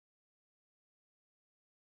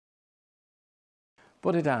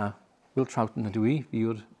Bore da, Will Troughton ydw i, fi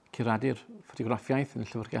yw'r curadur ffotograffiaeth yn y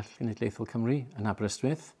Llyfrgell Genedlaethol Cymru yn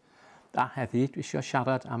Aberystwyth. A heddi, dwi eisiau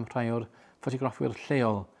siarad am rhai o'r ffotograffwyr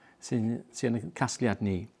lleol sy'n yn y casgliad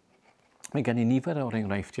ni. Mae gen i nifer o'r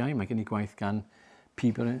enghreifftiau, mae gen i gwaith gan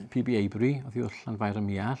PB Avery, oedd yw'r Llanfair y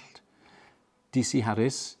Miallt, DC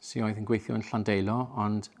Harris, sydd oedd yn gweithio yn Llandeilo,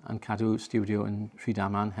 ond yn cadw studio yn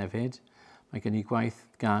Rhydaman hefyd. Mae gen i gwaith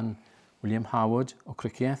gan William Howard o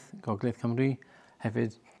Cricieth, Gogledd Cymru,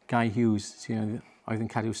 hefyd Guy Hughes, sydd oedd yn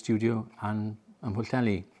cadw studio yn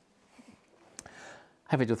Mhwllheli.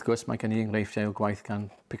 Hefyd, wrth gwrs, mae gen i enghreifftiau o gwaith gan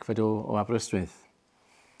Picford o Aberystwyth.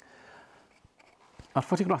 Mae'r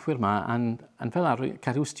ffotograffwyr yma yn fel arfer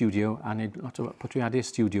cadw studio a wneud lot o portreadau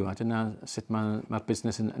studio, a dyna sut mae'r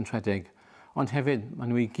busnes yn rhedeg. Ond hefyd,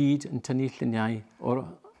 maen nhw i gyd yn tynnu lluniau o'r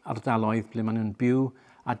ardaloedd ble maen nhw'n byw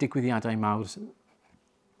a digwyddiadau mawr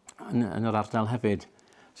yn yr ardal hefyd.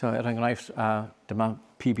 So, enghraifft, dyma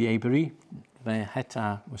PB Avery, fe het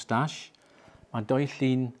a moustache. Mae 2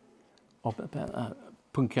 llun o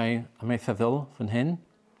pynciau amaethyddol fan hyn.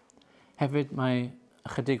 Hefyd, mae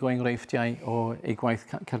ychydig o enghreifftiau o ei gwaith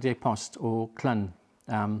cardiau post o Clyn.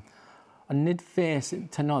 Ond nid fe sy'n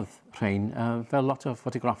tynnodd rhain, fel lot o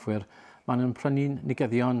ffotograffwyr, maen nhw'n prynu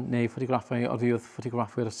nigyddion neu ffotograffau o ddiwedd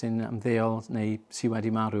ffotograffwyr sy'n ymddeol neu sydd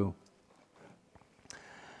wedi marw.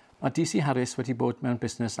 Mae DC Harris wedi bod mewn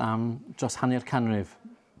busnes am dros hanner canrif.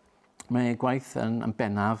 Mae gwaith yn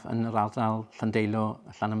bennaf yn yr ardal Llandeilo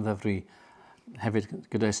a Llanymddyfri, hefyd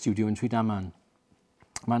gyda studio yn Rhydaman.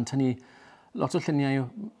 Mae'n tynnu lot o lluniau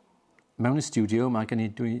mewn y studio, mae gen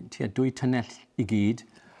i tua 2 tynnell i gyd,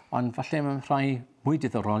 ond falle mae'n rhai mwy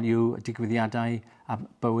diddorol yw y digwyddiadau a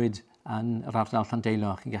bywyd yn yr ardal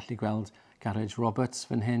Llandeilo. Chi'n gallu gweld Garage Roberts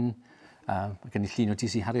fan hyn. Mae gen i llun o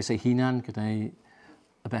DC Harris ei hunan gyda'i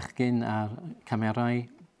y bechgyn a'r camerau.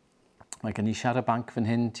 Mae gen i Siara Bank fan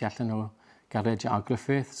hyn tu allan o Garage a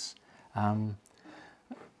Griffiths.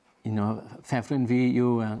 Un o ffefryn fi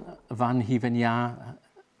yw y fan hufen ia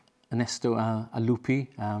yn esto a Lupi.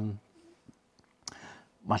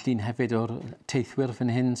 Mae llun hefyd o'r teithwyr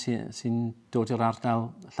fan hyn sy'n dod o'r ardal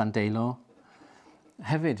Llandeilo.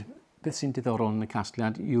 Hefyd, beth sy'n diddorol yn y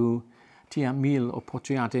casgliad yw tua 1000 o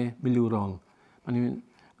portreadau milwrol. Mae'n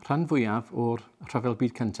rhan fwyaf o'r rhyfel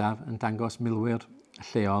byd cyntaf yn dangos milwyr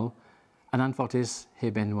lleol yn anffodus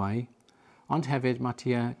heb enwau, ond hefyd mae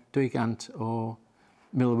tua 200 o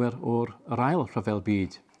milwyr o'r ail rhyfel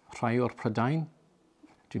byd. Rhai o'r Prydain,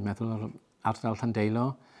 dwi'n meddwl o'r ardal Llandeilo,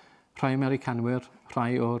 rhai Americanwyr,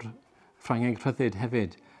 rhai o'r Ffrangeg Rhyddid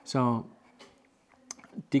hefyd. So,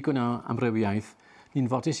 digon o amrywiaeth. Ni'n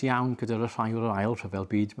fodus iawn gyda'r rhai o'r ail rhyfel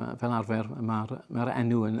byd. Fel arfer, mae'r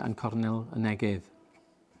enw yn cornel y negedd.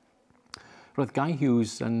 Roedd Guy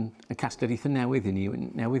Hughes yn casgliad eitha newydd i ni,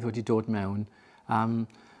 newydd wedi dod mewn.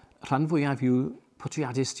 Rhan fwyaf yw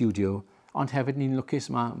portreadau studio, ond hefyd ni'n lwcus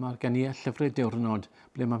mae gen i llyfrau diwrnod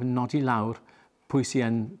ble mae fe'n nodi lawr pwy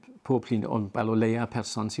sy'n pob llun, fel o leia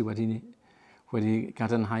person sydd wedi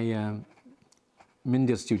gadarnhau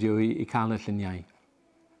mynd i'r studio i cael y lluniau.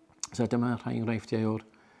 So dyma rhai enghreifftiau o'r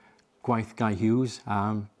gwaith Guy Hughes,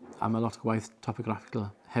 a mae lot o gwaith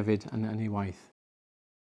topographical hefyd yn ei waith.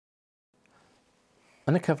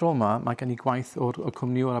 Yn y cyfrol yma, mae gen i gwaith o'r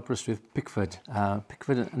cwmni o'r Aberystwyth Picford.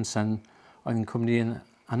 Picford & Son oedd yn cwmni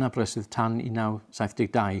yn Aberystwyth tan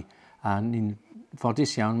 1972. A ni'n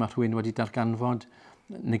fodus iawn, mae rhywun wedi darganfod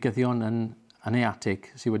nigyddion yn ei atig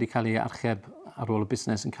sydd wedi cael ei archeb ar ôl y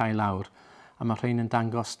busnes yn cael lawr. A mae rhain yn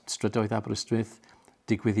dangos strydoedd Aberystwyth,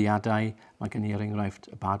 digwyddiadau. Mae gen i'r enghraifft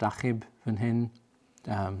y bad achub fan hyn.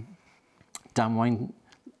 Damwain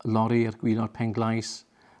lori ar gwylod Penglais.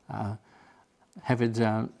 Hefyd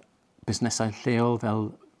busnesau lleol fel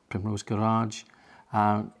Primrose Garage.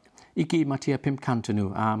 I gyd mae tua 500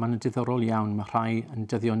 nhw, a maen nhw'n diddorol iawn. Mae rhai yn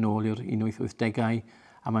dyddio nôl i'r 1880au,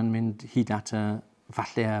 a maen mynd hyd at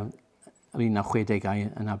falle yr 1960au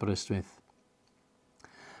yn Aberystwyth.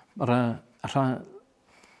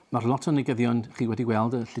 Mae'r lot o nigyddion chi wedi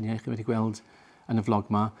gweld, y lluniau chi wedi gweld yn y vlog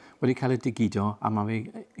yma, wedi cael eu digido, a mae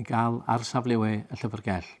fe i gael ar safleau y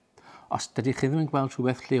Llyfrgell. Os dydych chi ddim yn gweld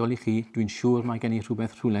rhywbeth lleol i chi, dwi'n siŵr mae gen i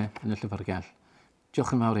rhywbeth rhywle yn y Llyfrgell.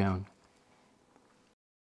 Diolch yn fawr iawn.